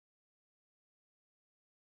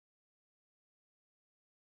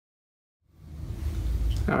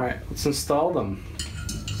All right, let's install them.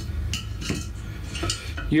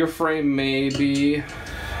 Your frame may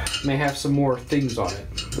have some more things on it.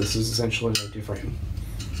 This is essentially like your frame.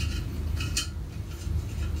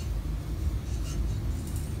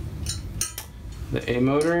 The A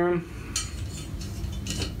motor.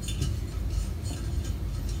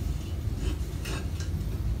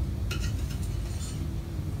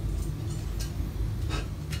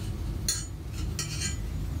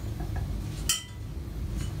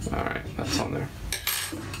 All right, that's on there.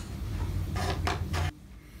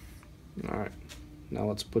 All right, now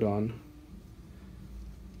let's put on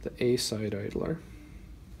the A side idler.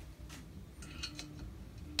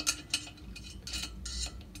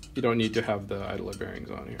 You don't need to have the idler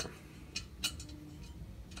bearings on here.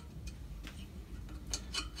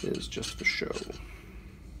 It is just for show.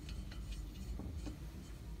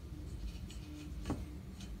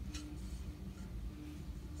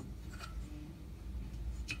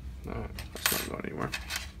 Alright, that's not going anywhere.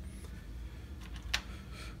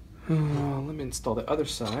 Let me install the other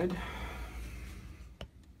side.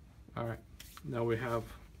 Alright, now we have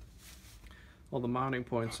all the mounting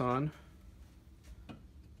points on.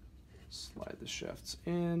 Slide the shafts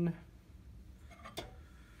in.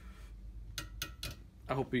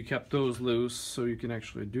 I hope you kept those loose so you can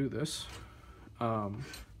actually do this. But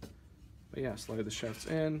yeah, slide the shafts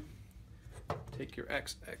in. Take your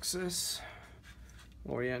x-axis,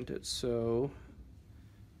 orient it so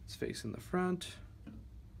it's facing the front.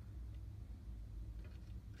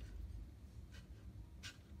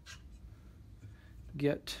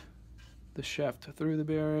 Get the shaft through the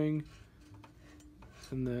bearing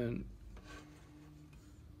and then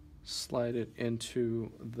slide it into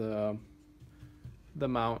the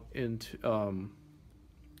mount, into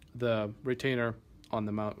the retainer on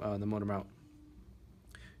the mount, the motor mount.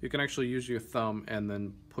 You can actually use your thumb and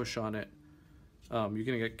then push on it. You're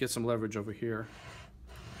gonna get some leverage over here.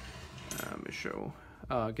 Let me show.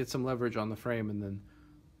 Get some leverage on the frame and then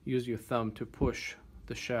use your thumb to push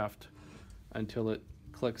the shaft until it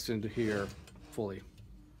clicks into here fully,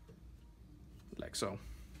 like so.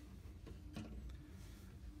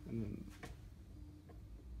 And then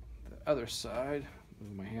the other side,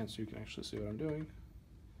 move my hand so you can actually see what I'm doing.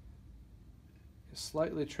 It's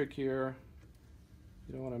slightly trickier.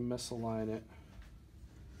 You don't want to misalign it,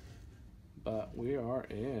 but we are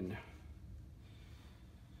in.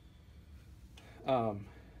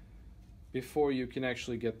 Before you can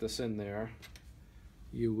actually get this in there,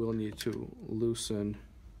 you will need to loosen.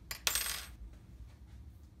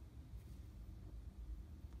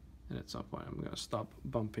 And at some point, I'm going to stop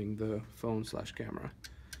bumping the phone/camera.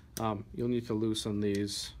 You'll need to loosen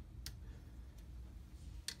these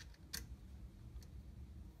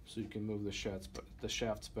so you can move the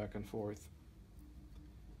shafts back and forth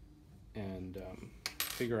and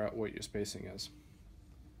figure out what your spacing is.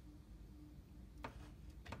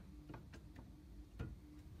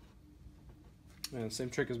 And same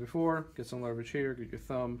trick as before, get some leverage here, get your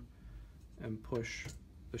thumb, and push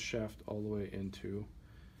the shaft all the way into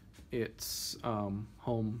its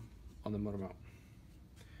home on the motor mount.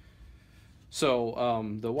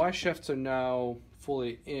 So the Y shafts are now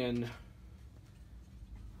fully in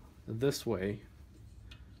this way,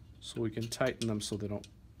 so we can tighten them so they don't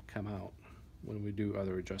come out when we do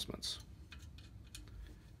other adjustments.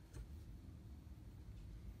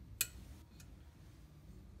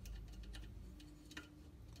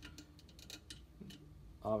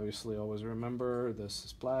 Obviously, always remember this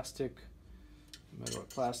is plastic, no matter what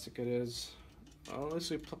plastic it is.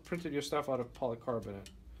 Unless you printed your stuff out of polycarbonate,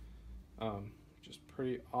 which is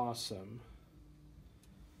pretty awesome,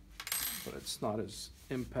 but it's not as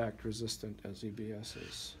impact resistant as EBS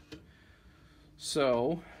is.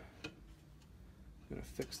 So I'm going to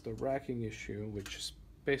fix the racking issue, which is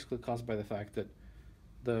basically caused by the fact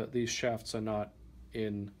that these shafts are not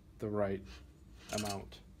in the right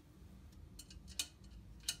amount.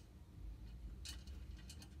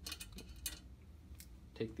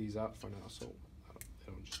 Take these out for now so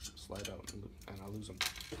they don't just slide out and I lose them.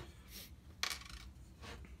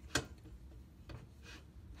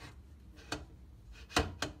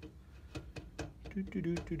 I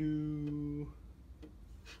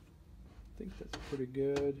think that's pretty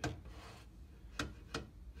good.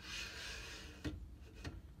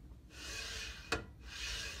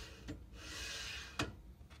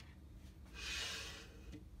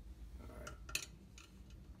 Alright.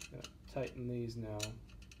 Gotta tighten these now.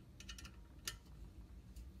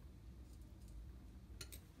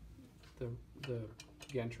 The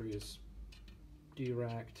gantry is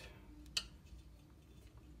de-racked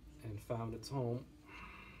and found its home.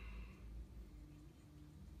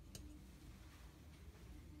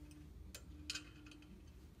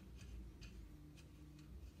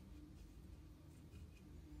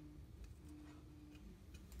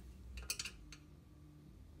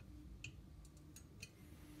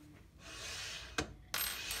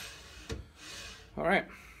 All right,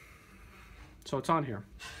 so it's on here.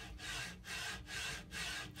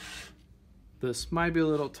 This might be a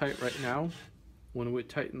little tight right now. When we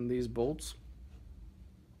tighten these bolts,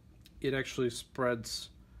 it actually spreads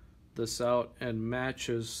this out and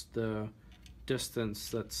matches the distance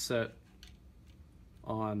that's set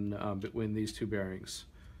on between these two bearings.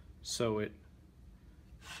 So it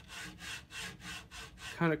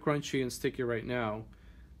kind of crunchy and sticky right now.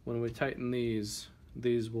 When we tighten these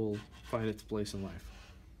will find its place in life.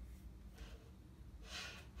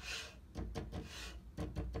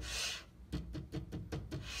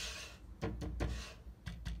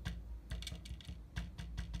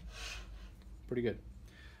 Pretty good.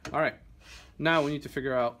 All right, now we need to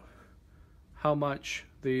figure out how much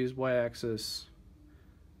these y-axis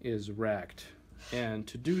is racked, and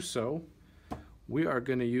to do so we are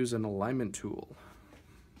going to use an alignment tool.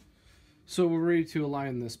 So we're ready to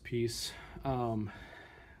align this piece.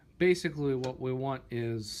 Basically what we want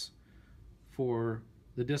is for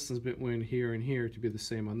the distance between here and here to be the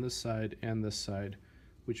same on this side and this side,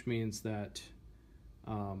 which means that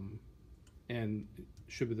and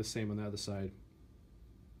should be the same on the other side,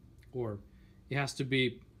 or it has to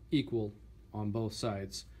be equal on both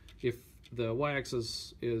sides. If the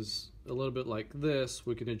y-axis is a little bit like this,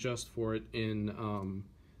 we can adjust for it in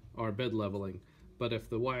our bed leveling. But if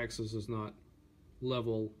the y-axis is not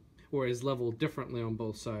level, or is leveled differently on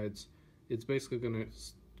both sides, it's basically going to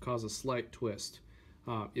cause a slight twist.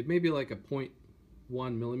 It may be like a 0.1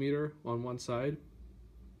 millimeter on one side,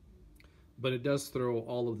 but it does throw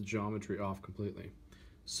all of the geometry off completely.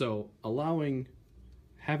 So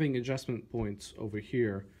having adjustment points over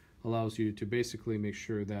here allows you to basically make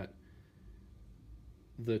sure that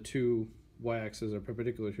the two y-axes are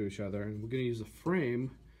perpendicular to each other, and we're going to use a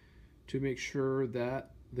frame to make sure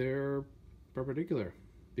that they're perpendicular,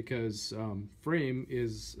 because frame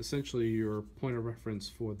is essentially your point of reference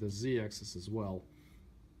for the z-axis as well.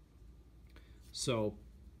 So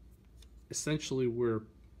essentially we're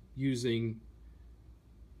using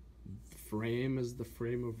frame as the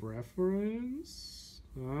frame of reference.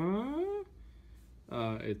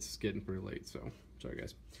 It's getting pretty late, so sorry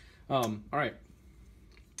guys. All right,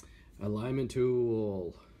 alignment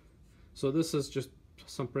tool. So this is just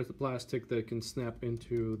some plastic that can snap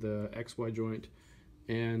into the XY joint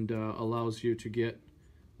and allows you to get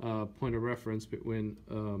a point of reference between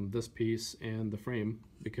this piece and the frame,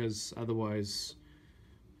 because otherwise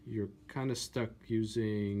you're kind of stuck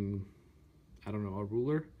using, I don't know, a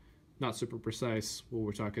ruler. Not super precise what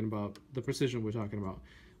we're talking about, the precision we're talking about.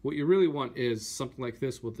 What you really want is something like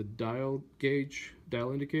this with a dial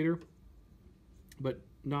indicator, but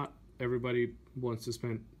not everybody wants to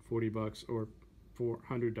spend 40 bucks or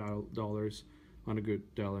 $400 on a good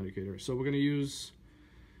dial indicator. So we're going to use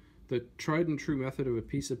the tried and true method of a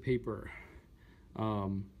piece of paper.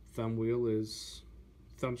 Thumb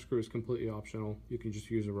screw is completely optional. You can just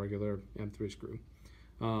use a regular M3 screw.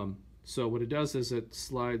 So what it does is it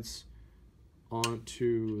slides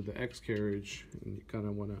onto the X carriage, and you kind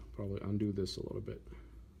of want to probably undo this a little bit.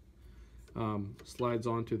 Slides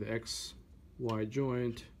onto the XY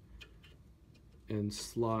joint and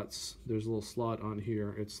slots. There's a little slot on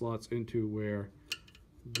here. It slots into where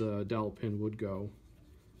the dowel pin would go,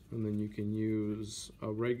 and then you can use a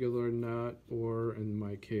regular nut, or in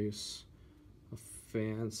my case a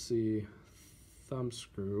fancy thumb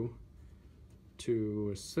screw, to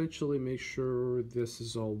essentially make sure this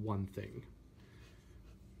is all one thing.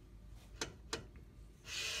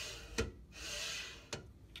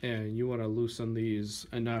 And you want to loosen these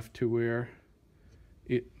enough to where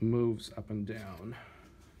it moves up and down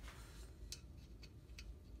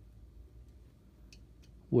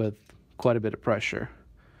with quite a bit of pressure.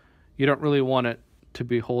 You don't really want it to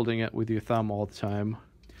be holding it with your thumb all the time.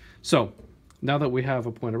 So now that we have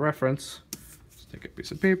a point of reference, let's take a piece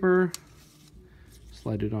of paper,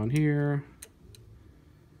 slide it on here,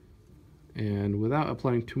 and without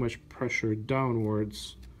applying too much pressure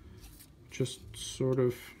downwards, just sort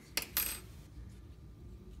of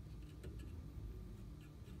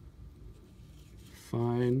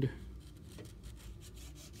find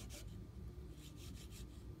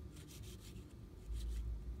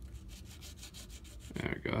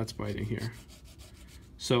there we go, that's biting here.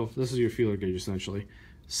 So this is your feeler gauge essentially.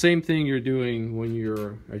 Same thing you're doing when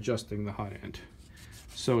you're adjusting the hot end.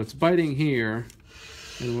 So it's biting here,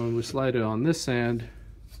 and when we slide it on this end,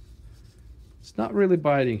 it's not really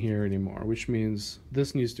biting here anymore, which means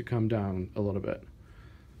this needs to come down a little bit.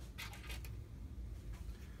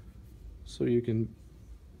 So you can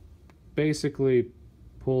basically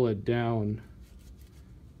pull it down.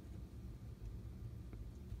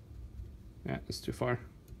 It's too far.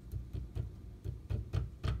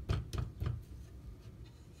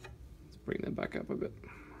 bring them back up a bit.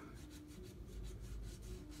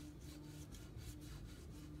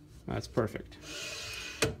 That's perfect.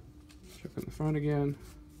 Check on the front again.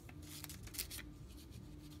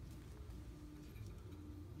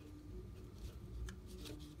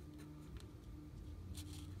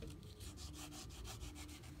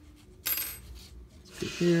 It's good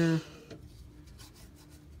here.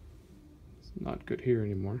 It's not good here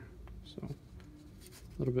anymore. So a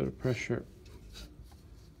little bit of pressure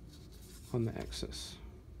on the axis.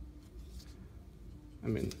 I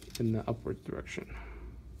mean, in the upward direction.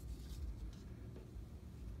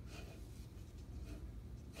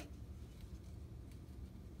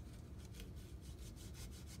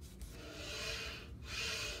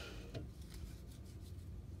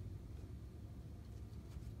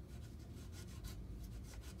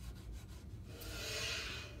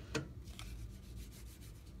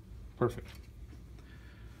 Perfect.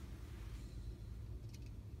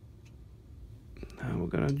 Now we're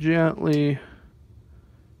going to gently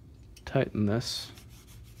tighten this.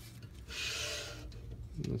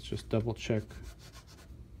 Let's just double check,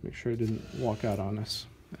 make sure it didn't walk out on us.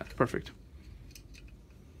 That's perfect.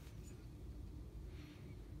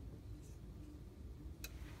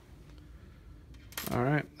 All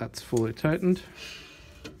right, that's fully tightened.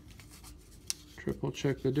 Triple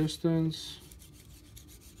check the distance.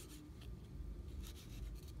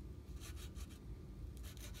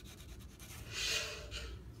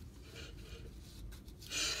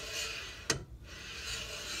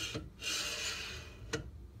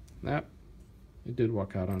 That, it did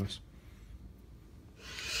walk out on us.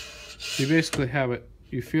 You basically have it,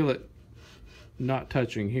 you feel it not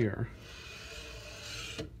touching here,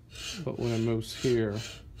 but when it moves here,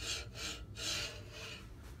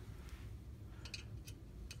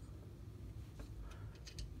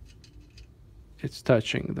 it's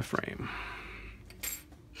touching the frame.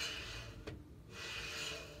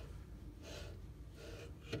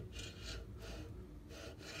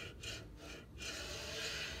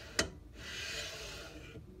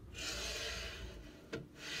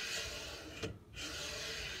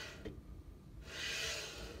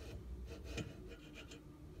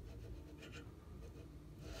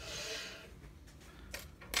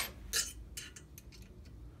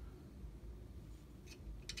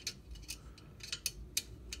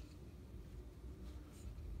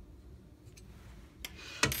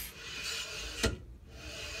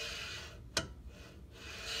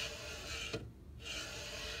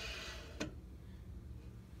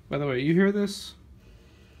 By the way, you hear this?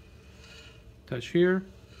 Touch here,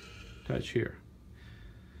 touch here.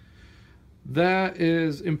 That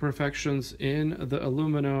is imperfections in the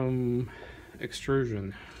aluminum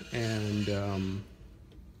extrusion, and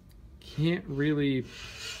can't really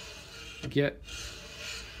get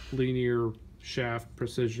linear shaft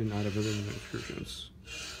precision out of aluminum extrusions.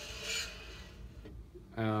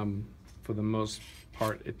 For the most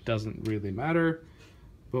part, it doesn't really matter.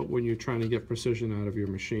 But when you're trying to get precision out of your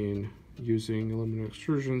machine using aluminum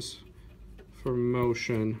extrusions for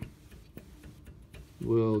motion,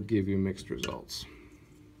 will give you mixed results.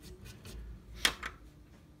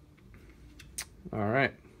 All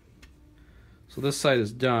right, so this side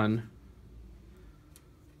is done.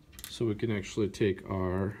 So we can actually take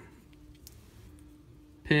our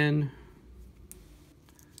pin,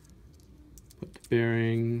 put the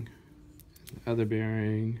bearing, the other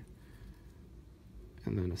bearing,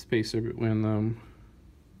 and then a spacer between them,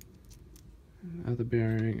 another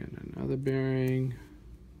bearing and another bearing,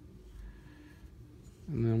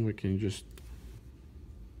 and then we can just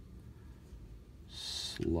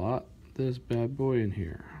slot this bad boy in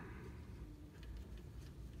here.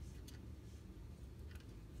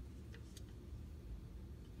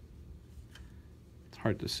 It's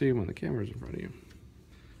hard to see when the camera's in front of you.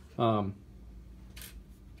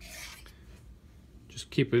 Just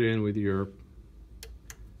keep it in with your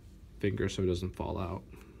finger so it doesn't fall out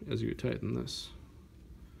as you tighten this.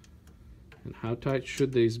 And how tight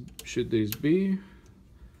should these be?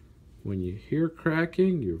 When you hear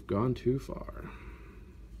cracking, you've gone too far.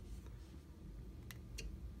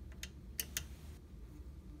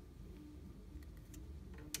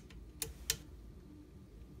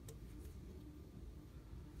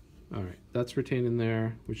 All right, that's retained in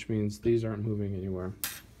there, which means these aren't moving anywhere.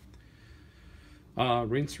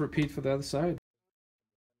 Rinse, repeat for the other side.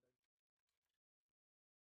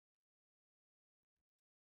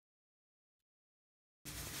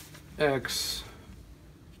 X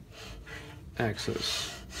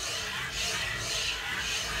axis.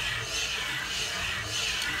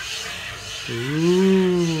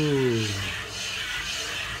 Ooh.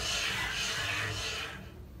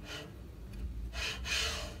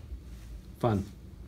 Fun.